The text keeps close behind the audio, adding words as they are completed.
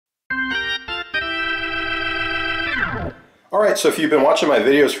Alright, so if you've been watching my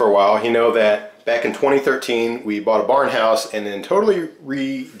videos for a while, you know that back in 2013 we bought a barn house and then totally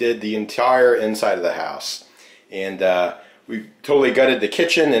redid the entire inside of the house. And we totally gutted the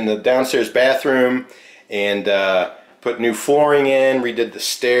kitchen and the downstairs bathroom and put new flooring in, redid the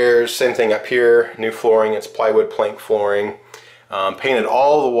stairs, same thing up here, new flooring, it's plywood plank flooring. Painted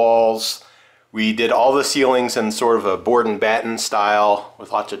all the walls. We did all the ceilings in sort of a board and batten style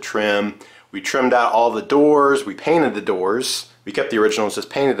with lots of trim. We trimmed out all the doors, we painted the doors, we kept the originals, just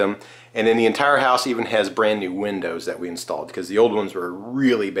painted them, and then the entire house even has brand new windows that we installed because the old ones were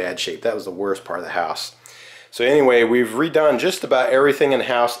really bad shape. That was the worst part of the house. So anyway, we've redone just about everything in the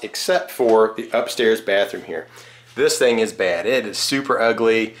house except for the upstairs bathroom here. This thing is bad. It is super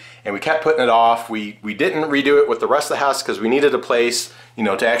ugly, and we kept putting it off. We didn't redo it with the rest of the house because we needed a place, you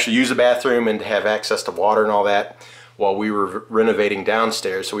know, to actually use the bathroom and to have access to water and all that while we were renovating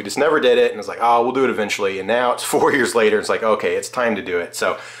downstairs. So we just never did it, and it's like, oh, we'll do it eventually. And now it's 4 years later, it's like, okay, it's time to do it.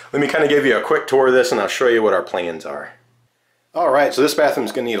 So let me kind of give you a quick tour of this and I'll show you what our plans are. Alright, so this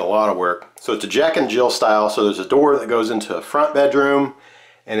bathroom's going to need a lot of work. So it's a Jack and Jill style, so there's a door that goes into a front bedroom,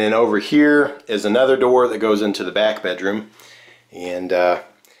 and then over here is another door that goes into the back bedroom. And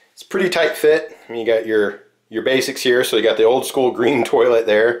it's pretty tight fit. I mean, you got your basics here, so you got the old school green toilet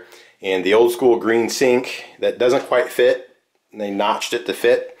there, and the old school green sink that doesn't quite fit, and they notched it to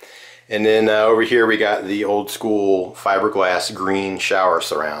fit. And then over here we got the old school fiberglass green shower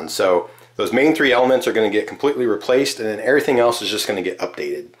surround. So those main three elements are going to get completely replaced, and then everything else is just going to get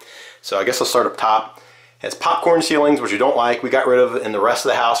updated. So I guess I'll start up top. It has popcorn ceilings, which we don't like. We got rid of it in the rest of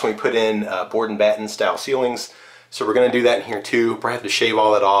the house when we put in board and batten style ceilings. So we're going to do that in here too. Probably have to shave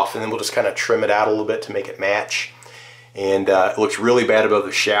all that off, and then we'll just kind of trim it out a little bit to make it match. And it looks really bad above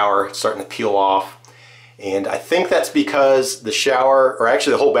the shower. It's starting to peel off. And I think that's because the shower, or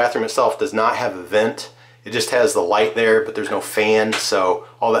actually the whole bathroom itself, does not have a vent. It just has the light there, but there's no fan, so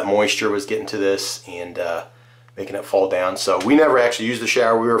all that moisture was getting to this and making it fall down. So we never actually used the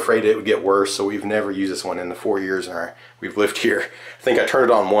shower. We were afraid it would get worse, so we've never used this one in the 4 years we've lived here. I think I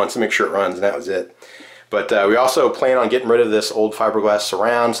turned it on once to make sure it runs, and that was it. But we also plan on getting rid of this old fiberglass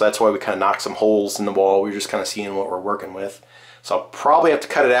surround, so that's why we kind of knocked some holes in the wall. We were just kind of seeing what we're working with. So I'll probably have to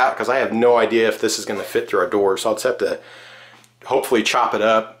cut it out because I have no idea if this is going to fit through our door. So I'll just have to hopefully chop it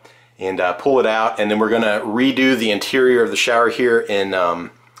up and pull it out, and then we're going to redo the interior of the shower here in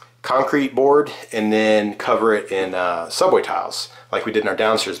concrete board and then cover it in subway tiles like we did in our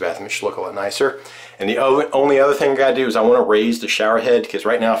downstairs bathroom. It should look a lot nicer. And the only other thing I gotta do is I want to raise the shower head, because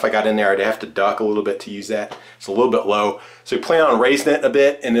right now if I got in there I'd have to duck a little bit to use that. It's a little bit low. So we plan on raising it a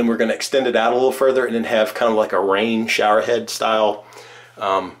bit, and then we're going to extend it out a little further and then have kind of like a rain shower head style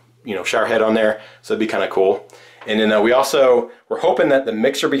you know, shower head on there. So that'd be kind of cool. And then we're hoping that the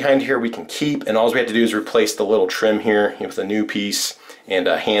mixer behind here we can keep, and all we have to do is replace the little trim here with a new piece and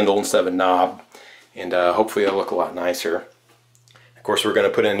a handle instead of a knob, and hopefully it'll look a lot nicer. Of course, we're going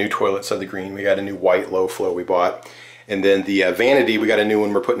to put in a new toilet instead of the green. We got a new white low flow we bought. And then the vanity, we got a new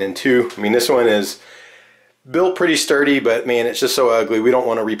one we're putting in too. I mean, this one is built pretty sturdy, but man, it's just so ugly. We don't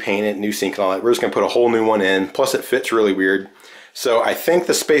want to repaint it, new sink and all that. We're just going to put a whole new one in. Plus it fits really weird. So I think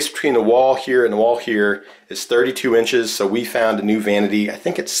the space between the wall here and the wall here is 32 inches. So we found a new vanity. I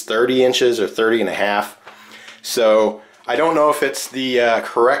think it's 30 inches or 30 and a half. So I don't know if it's the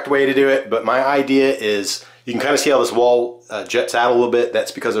correct way to do it, but my idea is, you can kind of see how this wall jets out a little bit.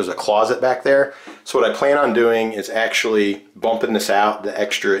 That's because there's a closet back there. So what I plan on doing is actually bumping this out the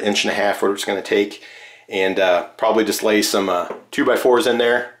extra inch and a half, what it's going to take, and probably just lay some 2x4s in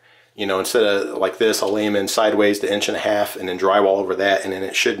there. You know, instead of like this, I'll lay them in sideways the inch and a half and then drywall over that, and then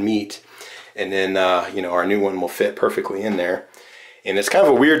it should meet. And then, you know, our new one will fit perfectly in there. And it's kind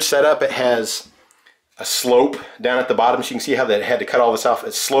of a weird setup. It has a slope down at the bottom, so you can see how they had to cut all this off.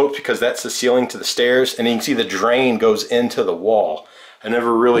 It's sloped because that's the ceiling to the stairs, and you can see the drain goes into the wall. I've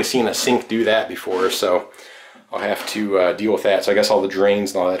never really seen a sink do that before, so I'll have to deal with that. So I guess all the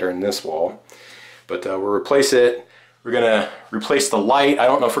drains and all that are in this wall. But we'll replace it. We're gonna replace the light. I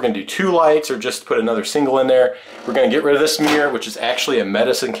don't know if we're gonna do 2 lights or just put another single in there. We're gonna get rid of this mirror, which is actually a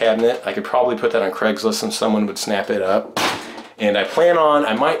medicine cabinet. I could probably put that on Craigslist and someone would snap it up. And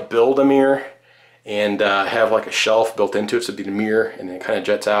I might build a mirror and have like a shelf built into it, so it'd be the mirror, and then it kind of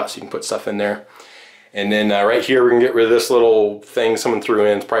jets out so you can put stuff in there. And then right here we're gonna get rid of this little thing someone threw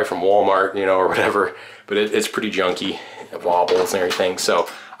in. It's probably from Walmart, you know, or whatever, but it's pretty junky. It wobbles and everything. So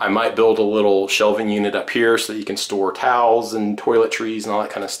I might build a little shelving unit up here so that you can store towels and toiletries and all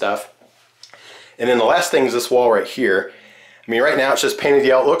that kind of stuff. And then the last thing is this wall right here. I mean, right now it's just painted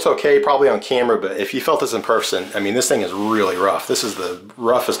yellow. It looks okay probably on camera, but if you felt this in person, I mean, this thing is really rough. This is the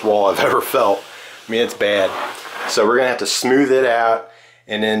roughest wall I've ever felt. I mean, it's bad. So we're gonna have to smooth it out,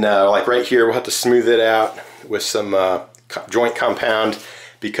 and then like right here we'll have to smooth it out with some joint compound,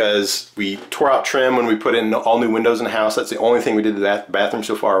 because we tore out trim when we put in all new windows in the house. That's the only thing we did to that bathroom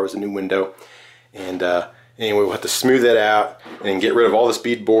so far, was a new window. And anyway, we'll have to smooth it out and get rid of all this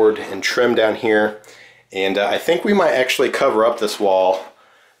beadboard and trim down here. And I think we might actually cover up this wall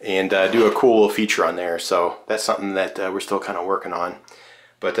and do a cool little feature on there. So that's something that we're still kind of working on.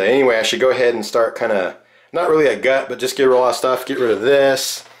 But anyway, I should go ahead and start kind of, not really a gut, but just get rid of a lot of stuff. Get rid of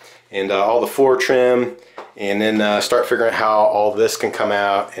this and all the floor trim, and then start figuring out how all this can come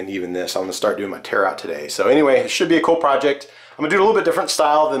out, and even this. I'm going to start doing my tear out today. So anyway, it should be a cool project. I'm going to do a little bit different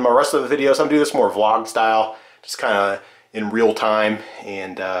style than my rest of the videos. I'm going to do this more vlog style, just kind of in real time,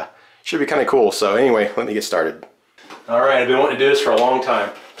 and should be kind of cool. So anyway, let me get started. Alright, I've been wanting to do this for a long time.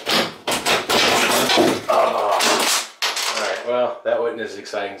 Alright, well, that wasn't as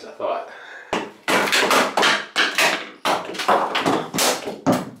exciting as I thought.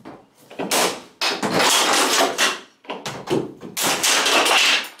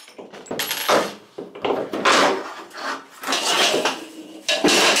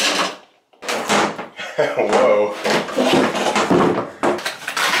 Whoa.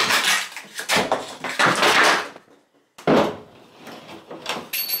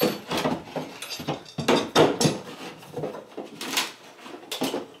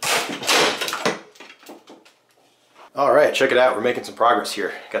 Alright, check it out. We're making some progress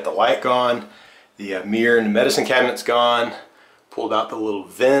here. Got the light gone, the mirror and the medicine cabinet's gone, pulled out the little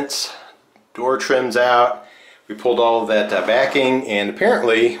vents, door trims out. We pulled all of that backing, and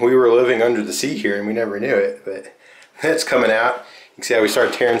apparently we were living under the sea here and we never knew it, but that's coming out. You can see how we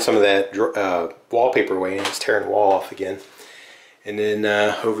started tearing some of that wallpaper away, and it's tearing the wall off again. And then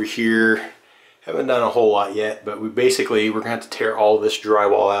over here, haven't done a whole lot yet, but we're gonna have to tear all this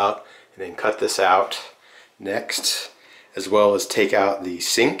drywall out and then cut this out next, as well as take out the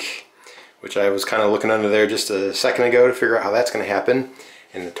sink, which I was kind of looking under there just a second ago to figure out how that's going to happen.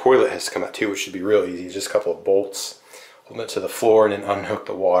 And the toilet has to come out too, which should be real easy. Just a couple of bolts, holding it to the floor, and then unhook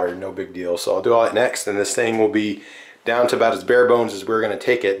the water. No big deal. So I'll do all that next, and this thing will be down to about as bare bones as we're going to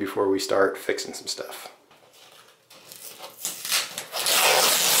take it before we start fixing some stuff.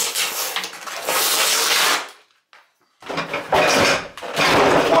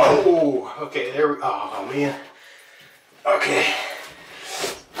 Whoa! Okay, there we go. Oh man. Okay.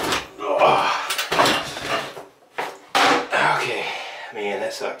 Oh. Okay. Man,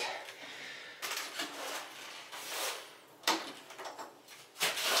 that sucked.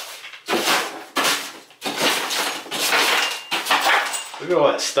 Look at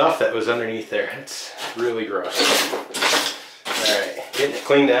all that stuff that was underneath there. It's really gross. Alright, getting it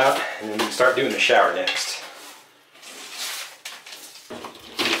cleaned out, and then we can start doing the shower next.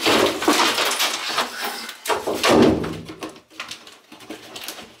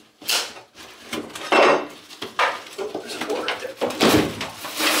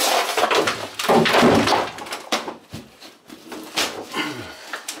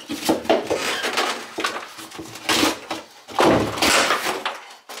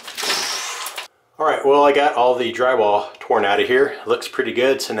 Alright, well, I got all the drywall torn out of here. It looks pretty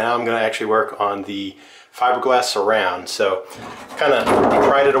good, so now I'm going to actually work on the fiberglass surround. So kind of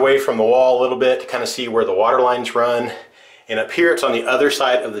pried it away from the wall a little bit to kind of see where the water lines run. And up here it's on the other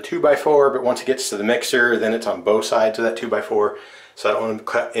side of the 2x4, but once it gets to the mixer, then it's on both sides of that 2x4. So I don't want to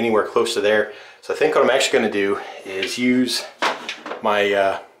cut anywhere close to there. So I think what I'm actually going to do is use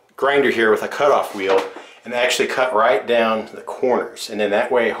my grinder here with a cutoff wheel and actually cut right down the corners, and then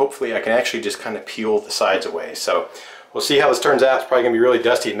that way hopefully I can actually just kind of peel the sides away. So we'll see how this turns out. It's probably gonna be really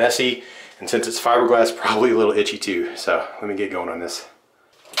dusty and messy, and since it's fiberglass, probably a little itchy too. So let me get going on this.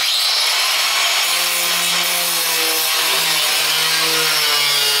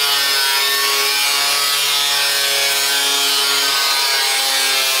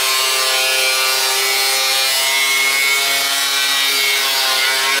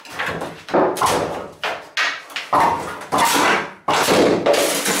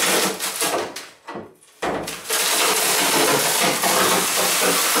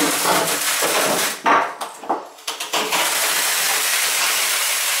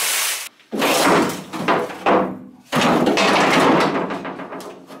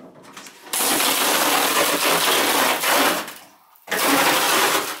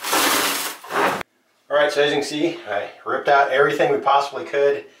 Alright, so as you can see, I ripped out everything we possibly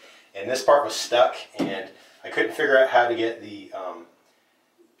could, and this part was stuck, and I couldn't figure out how to get the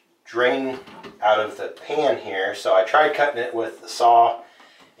drain out of the pan here, so I tried cutting it with the saw,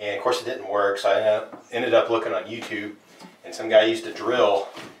 and of course it didn't work, so I ended up looking on YouTube, and some guy used a drill,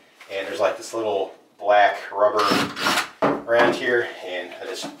 and there's like this little black rubber around here, and I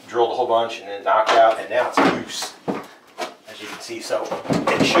just drilled a whole bunch and then knocked out, and now it's loose, as you can see. So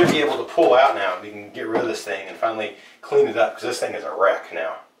it should be able to pull out now. We can get rid of this thing and finally clean it up, because this thing is a wreck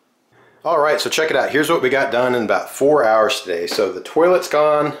now. Alright, so check it out. Here's what we got done in about 4 hours today. So the toilet's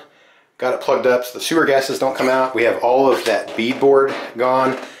gone, got it plugged up so the sewer gases don't come out. We have all of that beadboard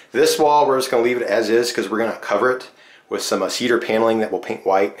gone. This wall, we're just going to leave it as is because we're going to cover it with some cedar paneling that we'll paint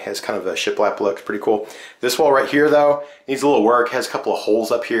white. It has kind of a shiplap look, pretty cool. This wall right here though needs a little work. It has a couple of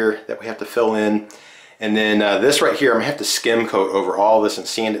holes up here that we have to fill in. And then this right here, I'm gonna have to skim coat over all this and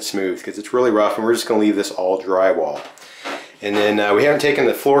sand it smooth because it's really rough, and we're just gonna leave this all drywall. And then we haven't taken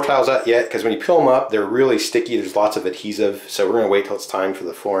the floor tiles out yet because when you peel them up, they're really sticky. There's lots of adhesive, so we're gonna wait till it's time for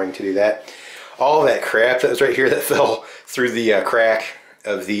the flooring to do that. All that crap that was right here that fell through the crack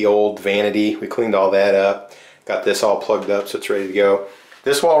of the old vanity, we cleaned all that up. Got this all plugged up so it's ready to go.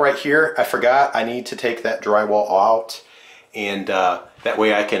 This wall right here, I forgot I need to take that drywall out, and that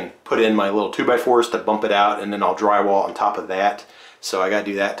way I can put in my little 2x4s to bump it out, and then I'll drywall on top of that. So I gotta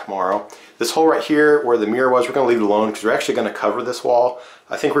do that tomorrow. This hole right here where the mirror was, we're gonna leave it alone because we're actually gonna cover this wall.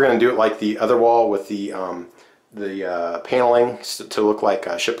 I think we're gonna do it like the other wall with the paneling to look like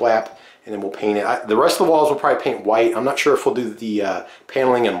shiplap, and then we'll paint it. The rest of the walls we'll probably paint white. I'm not sure if we'll do the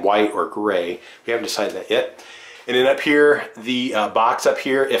paneling in white or gray. We haven't decided that yet. And then up here, the box up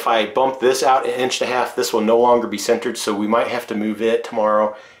here, if I bump this out 1.5 inches, this will no longer be centered, so we might have to move it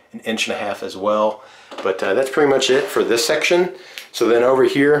tomorrow 1.5 inches as well. But that's pretty much it for this section. So then over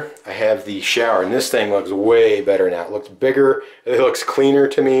here, I have the shower, and this thing looks way better now. It looks bigger, it looks cleaner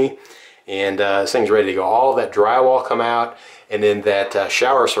to me, and this thing's ready to go. All that drywall come out, and then that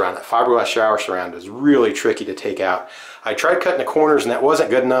shower surround, that fiberglass shower surround is really tricky to take out. I tried cutting the corners and that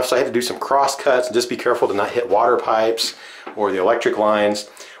wasn't good enough, so I had to do some cross cuts and just be careful to not hit water pipes or the electric lines.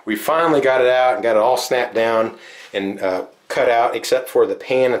 We finally got it out and got it all snapped down and cut out except for the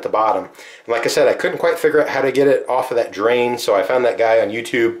pan at the bottom. And like I said, I couldn't quite figure out how to get it off of that drain, so I found that guy on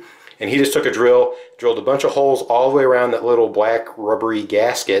YouTube, and he just took a drill, drilled a bunch of holes all the way around that little black rubbery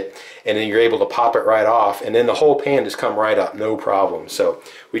gasket, and then you're able to pop it right off, and then the whole pan just come right up, no problem. So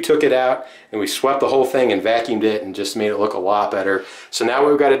we took it out and we swept the whole thing and vacuumed it and just made it look a lot better. So now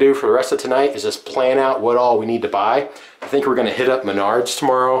what we've got to do for the rest of tonight is just plan out what all we need to buy. I think we're going to hit up Menards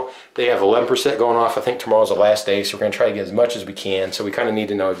tomorrow. They have 11% going off. I think tomorrow's the last day, so we're going to try to get as much as we can. So we kind of need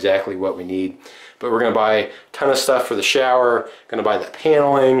to know exactly what we need. But we're going to buy a ton of stuff for the shower, going to buy that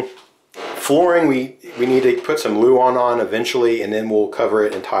paneling. Flooring, we need to put some luan on eventually, and then we'll cover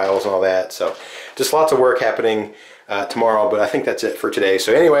it in tiles and all that. So just lots of work happening tomorrow, but I think that's it for today.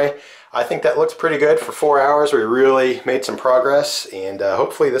 So anyway, I think that looks pretty good for 4 hours. We really made some progress, and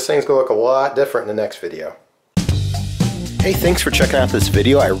hopefully this thing's gonna look a lot different in the next video. Hey, thanks for checking out this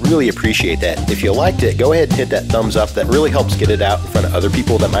video. I really appreciate that. If you liked it, go ahead and hit that thumbs up. That really helps get it out in front of other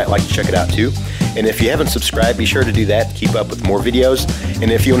people that might like to check it out too. And if you haven't subscribed, be sure to do that to keep up with more videos. And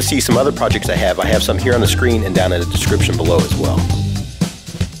if you want to see some other projects I have some here on the screen and down in the description below as well.